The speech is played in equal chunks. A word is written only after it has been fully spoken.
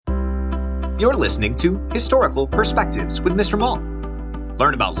You're listening to Historical Perspectives with Mr. Malt.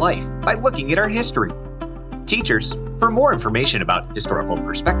 Learn about life by looking at our history. Teachers, for more information about historical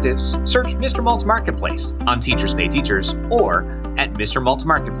perspectives, search Mr. Malt's Marketplace on Teachers Pay Teachers or at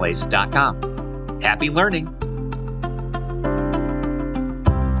mrmaltmarketplace.com. Happy learning!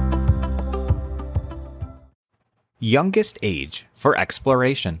 Youngest age for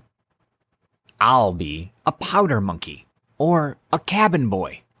exploration. I'll be a powder monkey or a cabin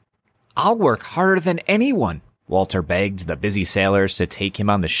boy. I'll work harder than anyone, Walter begged the busy sailors to take him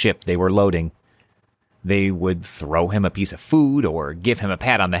on the ship they were loading. They would throw him a piece of food or give him a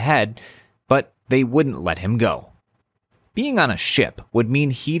pat on the head, but they wouldn't let him go. Being on a ship would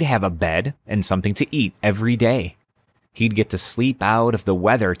mean he'd have a bed and something to eat every day. He'd get to sleep out of the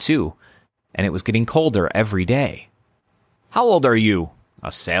weather, too, and it was getting colder every day. "How old are you?"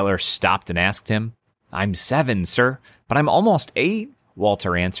 a sailor stopped and asked him. "I'm 7, sir, but I'm almost 8,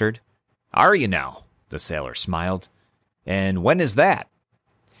 Walter answered. "Are you now?" the sailor smiled. "And when is that?"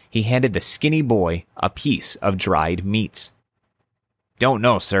 He handed the skinny boy a piece of dried meat. "Don't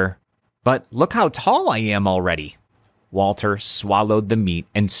know, sir, but look how tall I am already." Walter swallowed the meat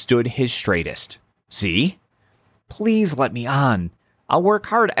and stood his straightest. "See?" "Please let me on. I'll work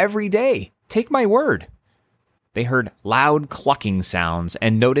hard every day. Take my word." They heard loud clucking sounds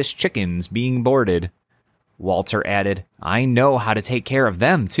and noticed chickens being boarded. Walter added, "I know how to take care of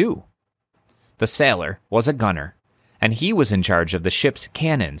them, too." The sailor was a gunner, and he was in charge of the ship's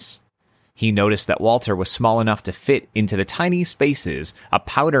cannons. He noticed that Walter was small enough to fit into the tiny spaces a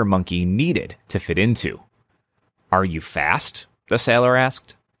powder monkey needed to fit into. "Are you fast?" the sailor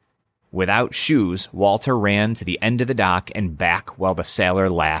asked. Without shoes, Walter ran to the end of the dock and back while the sailor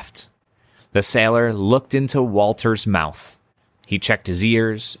laughed. The sailor looked into Walter's mouth. He checked his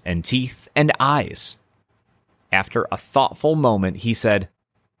ears and teeth and eyes. After a thoughtful moment, he said,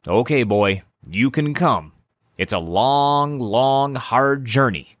 "Okay, boy, you can come. It's a long, long, hard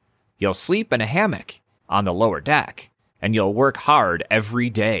journey. You'll sleep in a hammock on the lower deck, and you'll work hard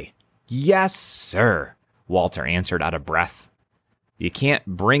every day." "Yes, sir," Walter answered out of breath. "You can't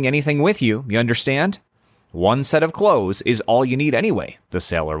bring anything with you, you understand? One set of clothes is all you need anyway," the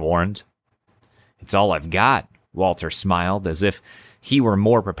sailor warned. "It's all I've got," Walter smiled, as if he were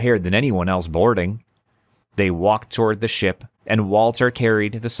more prepared than anyone else boarding. They walked toward the ship, and Walter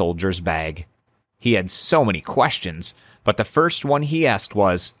carried the soldier's bag. He had so many questions, but the first one he asked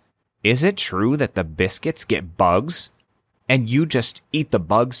was, "Is it true that the biscuits get bugs? And you just eat the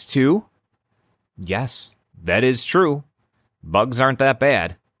bugs too?" "Yes, that is true. Bugs aren't that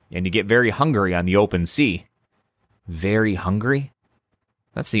bad, and you get very hungry on the open sea." Very hungry?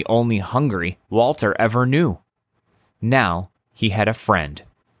 That's the only hungry Walter ever knew. Now he had a friend,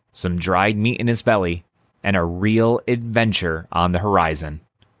 some dried meat in his belly, and a real adventure on the horizon.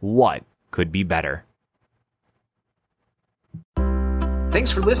 What could be better?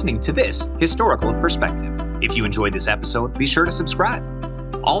 Thanks for listening to this Historical Perspective. If you enjoyed this episode, be sure to subscribe.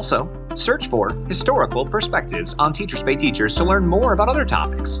 Also, search for Historical Perspectives on Teachers Pay Teachers to learn more about other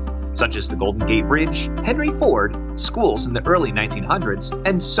topics, such as the Golden Gate Bridge, Henry Ford, schools in the early 1900s,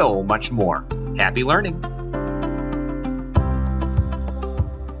 and so much more. Happy learning!